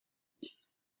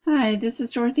Hi, this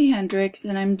is Dorothy Hendricks,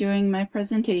 and I'm doing my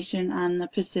presentation on the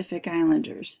Pacific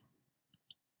Islanders.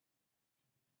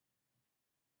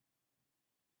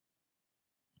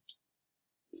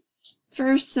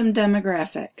 First, some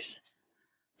demographics.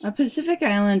 A Pacific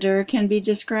Islander can be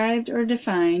described or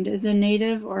defined as a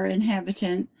native or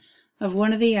inhabitant of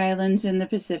one of the islands in the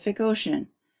Pacific Ocean.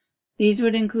 These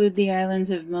would include the islands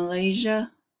of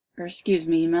Melanesia,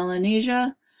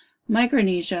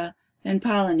 Micronesia, and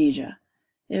Polynesia.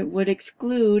 It would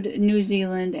exclude New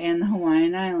Zealand and the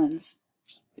Hawaiian Islands.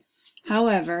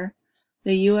 However,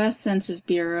 the U.S. Census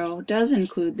Bureau does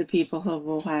include the people of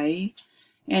Hawaii,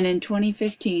 and in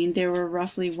 2015 there were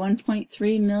roughly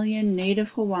 1.3 million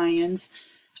native Hawaiians,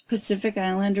 Pacific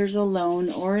Islanders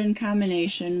alone or in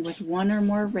combination with one or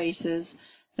more races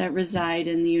that reside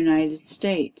in the United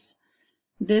States.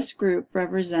 This group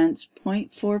represents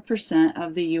 0.4%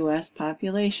 of the U.S.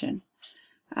 population.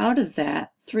 Out of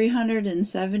that,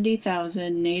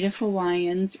 370,000 native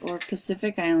Hawaiians or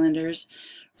Pacific Islanders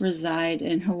reside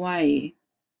in Hawaii.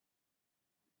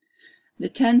 The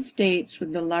 10 states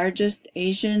with the largest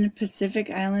Asian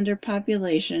Pacific Islander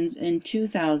populations in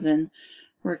 2000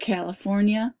 were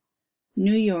California,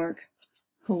 New York,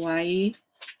 Hawaii,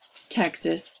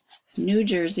 Texas, New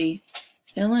Jersey,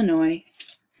 Illinois,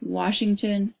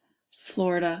 Washington,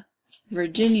 Florida,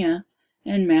 Virginia,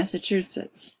 and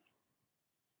Massachusetts.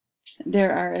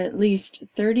 There are at least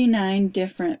 39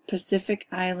 different Pacific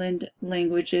Island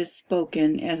languages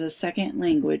spoken as a second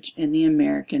language in the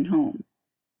American home.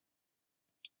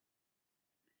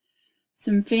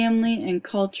 Some family and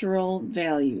cultural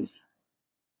values.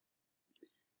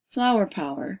 Flower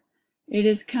power. It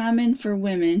is common for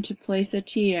women to place a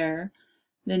tiare,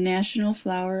 the national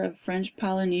flower of French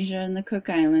Polynesia and the Cook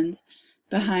Islands,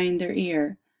 behind their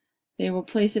ear. They will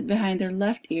place it behind their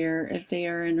left ear if they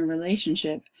are in a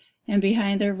relationship, and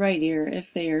behind their right ear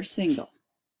if they are single.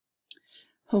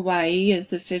 Hawaii is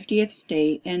the 50th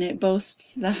state, and it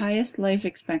boasts the highest life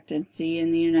expectancy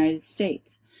in the United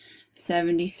States,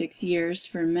 76 years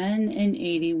for men and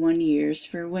 81 years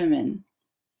for women.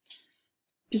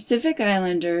 Pacific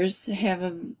Islanders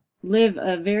live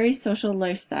a very social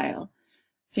lifestyle.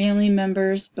 Family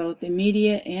members, both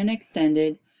immediate and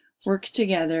extended, work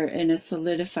together in a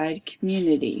solidified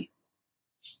community.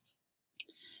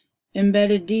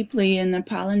 Embedded deeply in the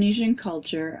Polynesian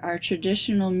culture are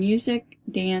traditional music,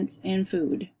 dance, and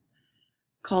food.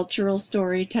 Cultural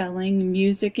storytelling,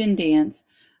 music, and dance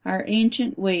are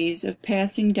ancient ways of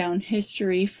passing down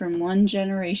history from one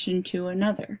generation to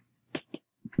another.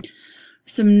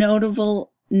 Some notable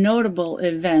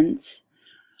events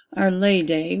are Lei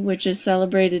Day, which is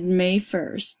celebrated May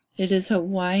 1st. It is a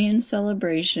Hawaiian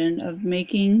celebration of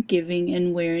making, giving,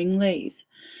 and wearing leis.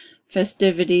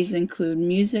 Festivities include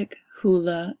music,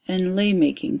 hula, and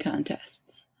lei-making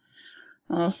contests.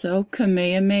 Also,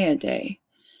 Kamehameha Day.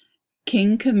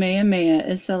 King Kamehameha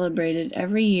is celebrated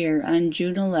every year on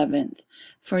June 11th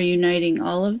for uniting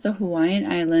all of the Hawaiian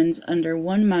Islands under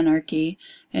one monarchy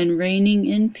and reigning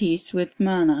in peace with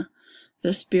Mana,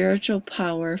 the spiritual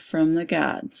power from the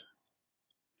gods.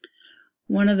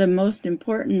 One of the most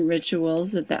important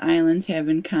rituals that the islands have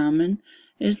in common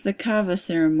is the kava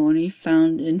ceremony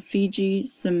found in Fiji,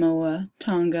 Samoa,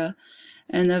 Tonga,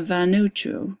 and the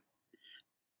Vanuatu.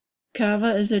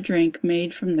 Kava is a drink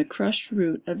made from the crushed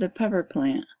root of the pepper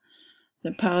plant.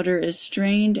 The powder is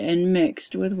strained and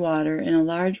mixed with water in a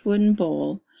large wooden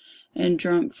bowl and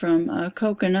drunk from a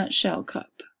coconut shell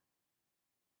cup.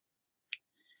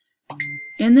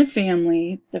 In the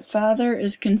family, the father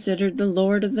is considered the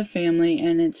lord of the family,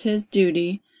 and it's his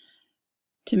duty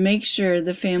to make sure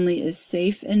the family is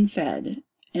safe and fed,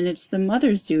 and it's the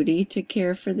mother's duty to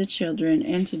care for the children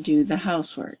and to do the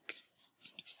housework.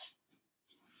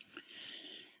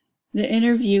 The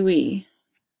interviewee.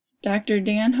 Dr.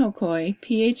 Dan Hokoi,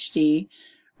 Ph.D.,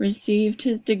 received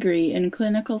his degree in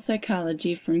clinical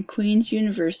psychology from Queen's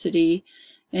University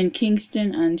in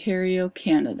Kingston, Ontario,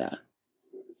 Canada.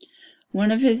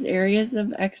 One of his areas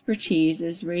of expertise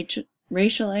is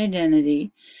racial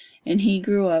identity, and he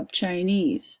grew up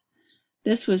Chinese.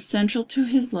 This was central to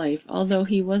his life, although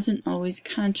he wasn't always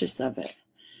conscious of it.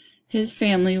 His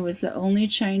family was the only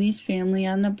Chinese family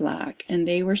on the block, and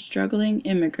they were struggling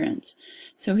immigrants,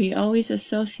 so he always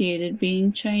associated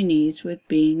being Chinese with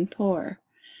being poor.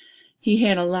 He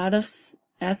had a lot of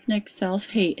ethnic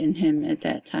self-hate in him at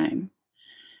that time.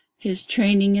 His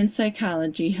training in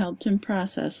psychology helped him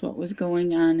process what was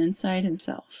going on inside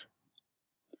himself.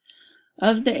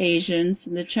 Of the Asians,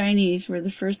 the Chinese were the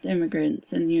first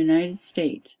immigrants in the United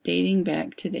States, dating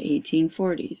back to the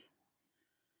 1840s.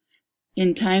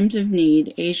 In times of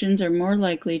need, Asians are more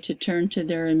likely to turn to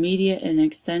their immediate and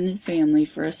extended family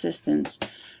for assistance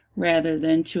rather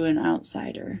than to an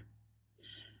outsider.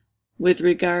 With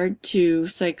regard to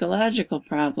psychological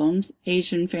problems,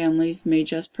 Asian families may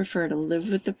just prefer to live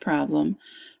with the problem,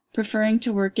 preferring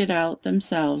to work it out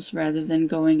themselves rather than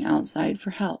going outside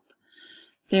for help.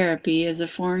 Therapy is a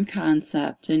foreign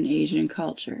concept in Asian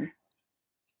culture.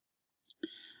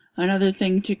 Another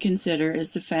thing to consider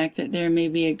is the fact that there may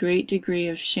be a great degree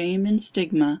of shame and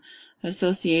stigma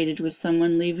associated with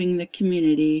someone leaving the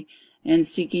community and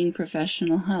seeking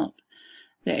professional help.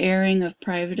 The airing of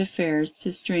private affairs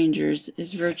to strangers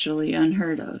is virtually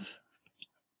unheard of.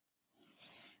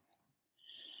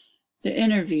 The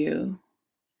interview.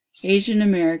 Asian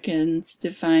Americans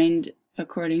defined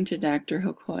according to Dr.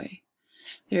 Hokoi.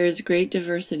 There is great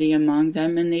diversity among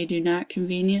them, and they do not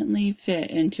conveniently fit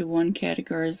into one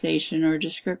categorization or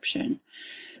description.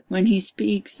 When he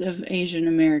speaks of Asian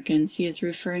Americans, he is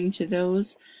referring to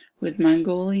those with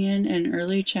Mongolian and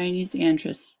early Chinese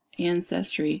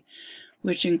ancestry,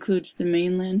 which includes the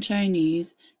mainland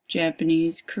Chinese,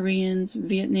 Japanese, Koreans,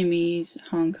 Vietnamese,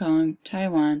 Hong Kong,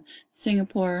 Taiwan,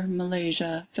 Singapore,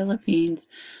 Malaysia, Philippines,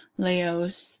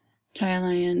 Laos,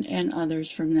 Thailand, and others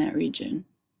from that region.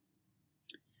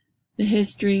 The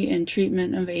history and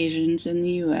treatment of Asians in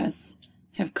the U.S.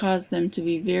 have caused them to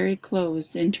be very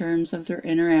closed in terms of their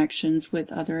interactions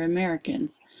with other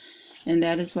Americans, and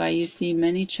that is why you see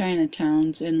many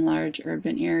Chinatowns in large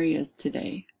urban areas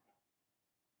today.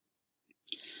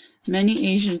 Many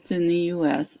Asians in the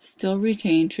U.S. still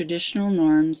retain traditional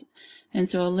norms, and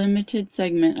so a limited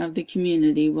segment of the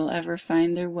community will ever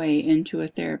find their way into a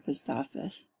therapist's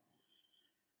office.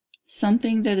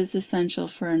 Something that is essential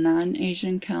for a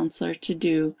non-Asian counselor to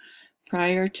do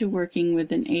prior to working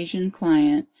with an Asian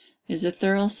client is a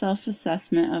thorough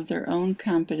self-assessment of their own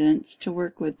competence to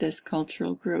work with this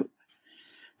cultural group.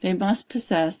 They must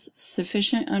possess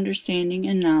sufficient understanding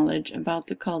and knowledge about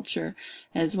the culture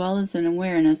as well as an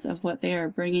awareness of what they are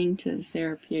bringing to the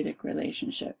therapeutic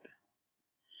relationship.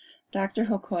 Dr.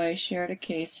 Hokoi shared a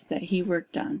case that he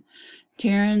worked on.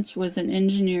 Terrence was an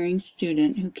engineering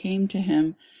student who came to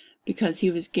him because he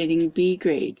was getting B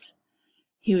grades.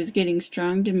 He was getting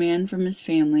strong demand from his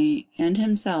family and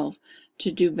himself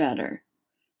to do better.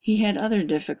 He had other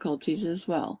difficulties as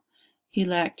well. He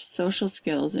lacked social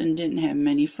skills and didn't have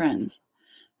many friends.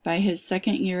 By his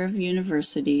second year of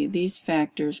university, these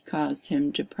factors caused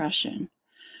him depression.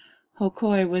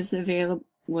 Hokoi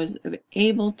was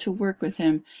able to work with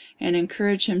him and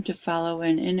encourage him to follow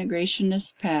an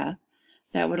integrationist path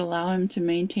that would allow him to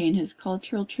maintain his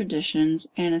cultural traditions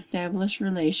and establish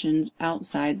relations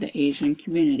outside the Asian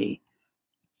community.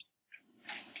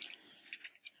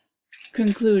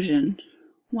 Conclusion.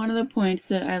 One of the points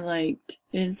that I liked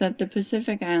is that the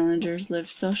Pacific Islanders live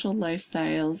social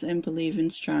lifestyles and believe in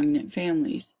strong-knit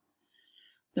families.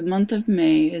 The month of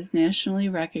May is nationally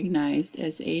recognized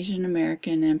as Asian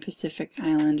American and Pacific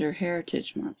Islander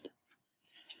Heritage Month.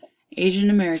 Asian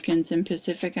Americans and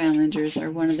Pacific Islanders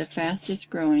are one of the fastest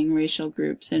growing racial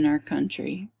groups in our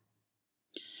country.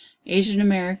 Asian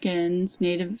Americans,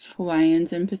 Native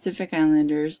Hawaiians, and Pacific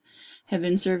Islanders have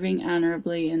been serving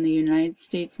honorably in the United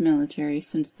States military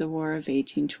since the War of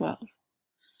 1812.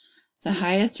 The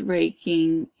highest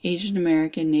ranking Asian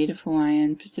American, Native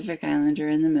Hawaiian, Pacific Islander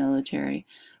in the military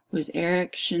was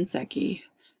Eric Shinseki,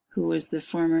 who was the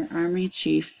former Army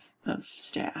Chief of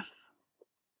Staff.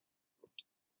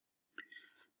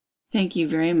 Thank you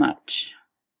very much.